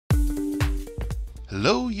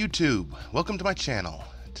Hello YouTube! Welcome to my channel.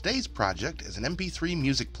 Today's project is an MP3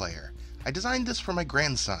 music player. I designed this for my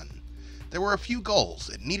grandson. There were a few goals.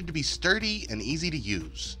 It needed to be sturdy and easy to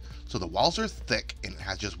use, so the walls are thick and it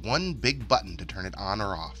has just one big button to turn it on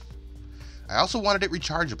or off. I also wanted it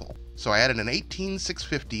rechargeable, so I added an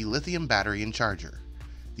 18650 lithium battery and charger.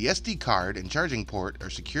 The SD card and charging port are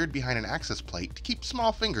secured behind an access plate to keep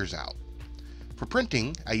small fingers out. For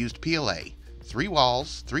printing, I used PLA. 3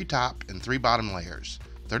 walls, 3 top, and 3 bottom layers,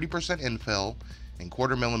 30% infill, and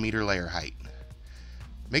 1/4 millimeter layer height.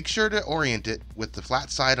 Make sure to orient it with the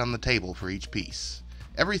flat side on the table for each piece.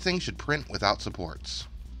 Everything should print without supports.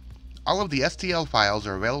 All of the STL files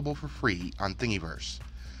are available for free on Thingiverse.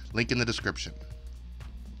 Link in the description.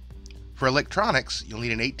 For electronics, you'll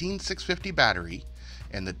need an 18650 battery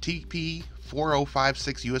and the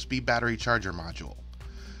TP4056 USB battery charger module,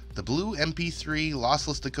 the blue MP3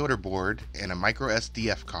 lossless decoder board, and a micro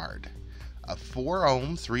SDF card, a 4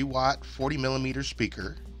 ohm 3 watt 40mm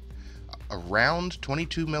speaker, a round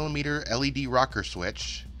 22mm LED rocker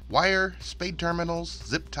switch, wire, spade terminals,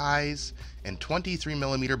 zip ties, and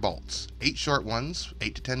 23mm bolts, 8 short ones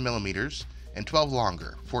 8 to 10mm and 12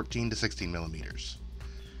 longer 14 to 16mm.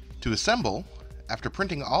 To assemble, after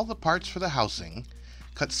printing all the parts for the housing,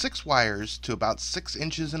 cut 6 wires to about 6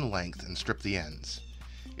 inches in length and strip the ends.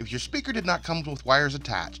 If your speaker did not come with wires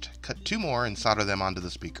attached, cut 2 more and solder them onto the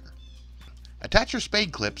speaker. Attach your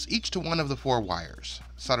spade clips each to one of the 4 wires.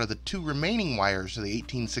 Solder the 2 remaining wires to the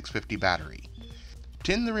 18650 battery.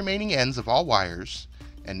 Tin the remaining ends of all wires,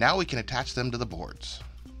 and now we can attach them to the boards.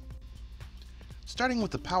 Starting with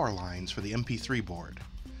the power lines for the MP3 board,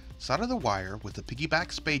 solder the wire with the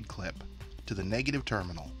piggyback spade clip to the negative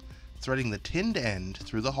terminal, threading the tinned end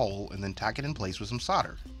through the hole and then tack it in place with some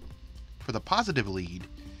solder. For the positive lead,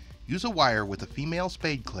 use a wire with a female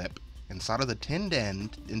spade clip and solder the tinned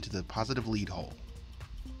end into the positive lead hole.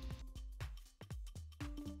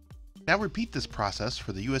 Now repeat this process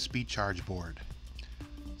for the USB charge board.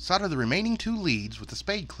 Solder the remaining 2 leads with the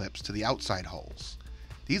spade clips to the outside holes.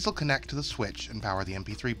 These will connect to the switch and power the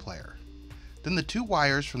MP3 player. Then the 2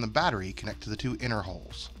 wires from the battery connect to the 2 inner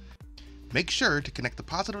holes. Make sure to connect the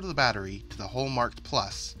positive of the battery to the hole marked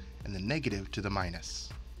plus and the negative to the minus.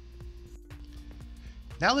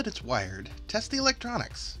 Now that it's wired, test the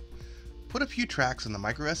electronics. Put a few tracks on the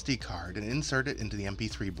micro SD card and insert it into the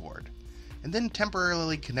MP3 board, and then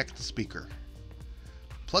temporarily connect the speaker.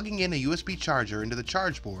 Plugging in a USB charger into the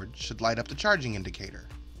charge board should light up the charging indicator.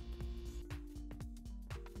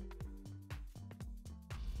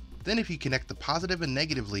 Then if you connect the positive and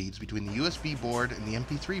negative leads between the USB board and the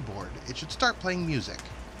MP3 board, it should start playing music.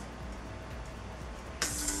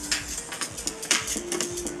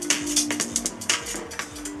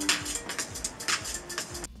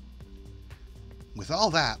 With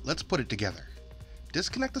all that, let's put it together.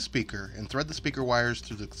 Disconnect the speaker and thread the speaker wires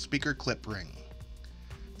through the speaker clip ring.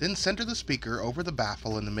 Then center the speaker over the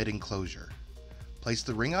baffle in the mid enclosure. Place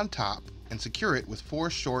the ring on top and secure it with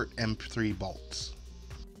 4 short M3 bolts.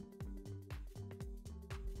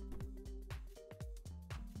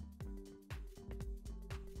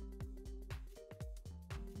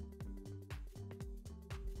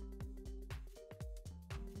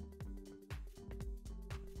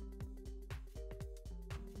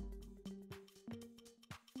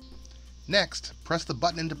 Next, press the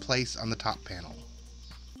button into place on the top panel.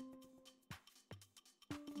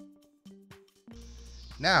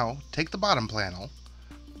 Now, take the bottom panel,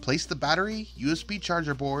 place the battery, USB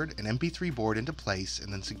charger board, and MP3 board into place,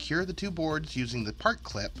 and then secure the 2 boards using the part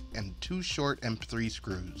clip and 2 short M3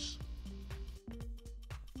 screws.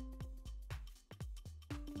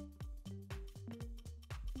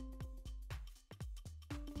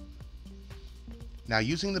 Now,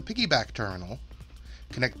 using the piggyback terminal,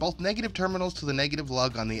 connect both negative terminals to the negative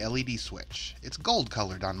lug on the LED switch. It's gold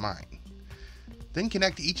colored on mine. Then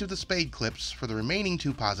connect each of the spade clips for the remaining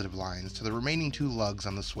 2 positive lines to the remaining 2 lugs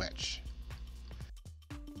on the switch.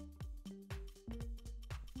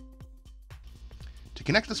 To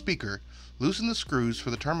connect the speaker, loosen the screws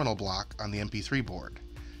for the terminal block on the MP3 board.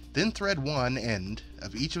 Then thread one end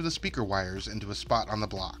of each of the speaker wires into a spot on the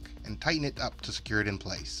block and tighten it up to secure it in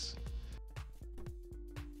place.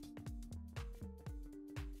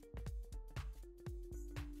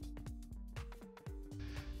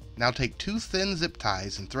 Now take 2 thin zip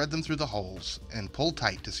ties and thread them through the holes and pull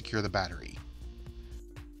tight to secure the battery.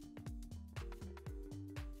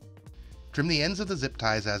 Trim the ends of the zip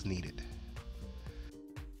ties as needed.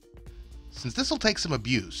 Since this will take some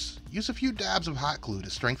abuse, use a few dabs of hot glue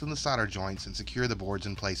to strengthen the solder joints and secure the boards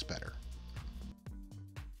in place better.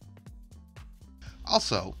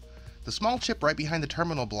 Also, The small chip right behind the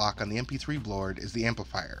terminal block on the MP3 board is the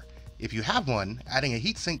amplifier. If you have one, adding a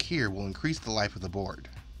heatsink here will increase the life of the board.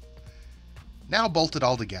 Now bolt it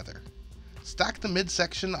all together. Stack the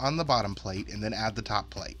midsection on the bottom plate and then add the top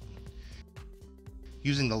plate.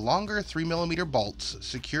 Using the longer 3mm bolts,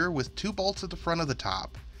 secure with 2 bolts at the front of the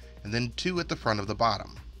top and then 2 at the front of the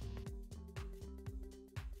bottom.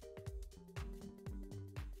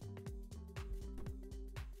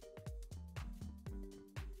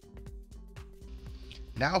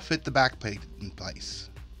 Now fit the back plate in place.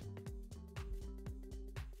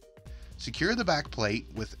 Secure the back plate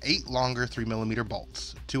with 8 longer 3mm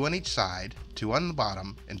bolts, 2 on each side, 2 on the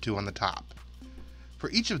bottom, and 2 on the top.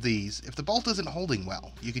 For each of these, if the bolt isn't holding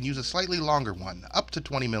well, you can use a slightly longer one, up to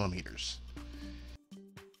 20mm.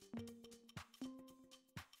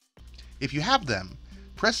 If you have them,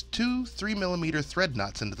 press 2 3mm thread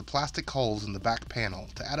nuts into the plastic holes in the back panel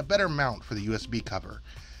to add a better mount for the USB cover,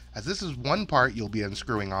 as this is one part you'll be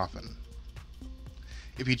unscrewing often.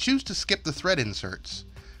 If you choose to skip the thread inserts,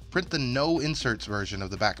 print the no inserts version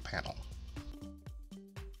of the back panel.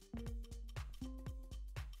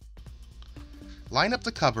 Line up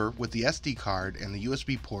the cover with the SD card and the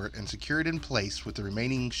USB port and secure it in place with the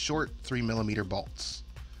remaining short 3mm bolts.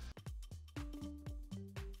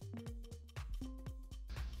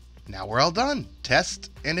 Now we're all done.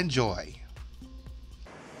 Test and enjoy.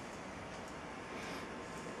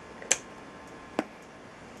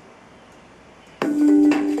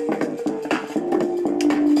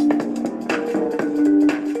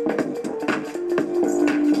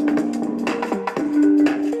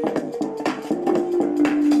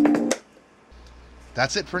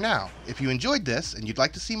 That's it for now. If you enjoyed this and you'd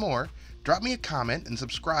like to see more, drop me a comment and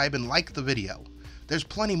subscribe and like the video. There's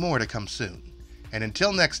plenty more to come soon. And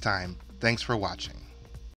until next time, thanks for watching.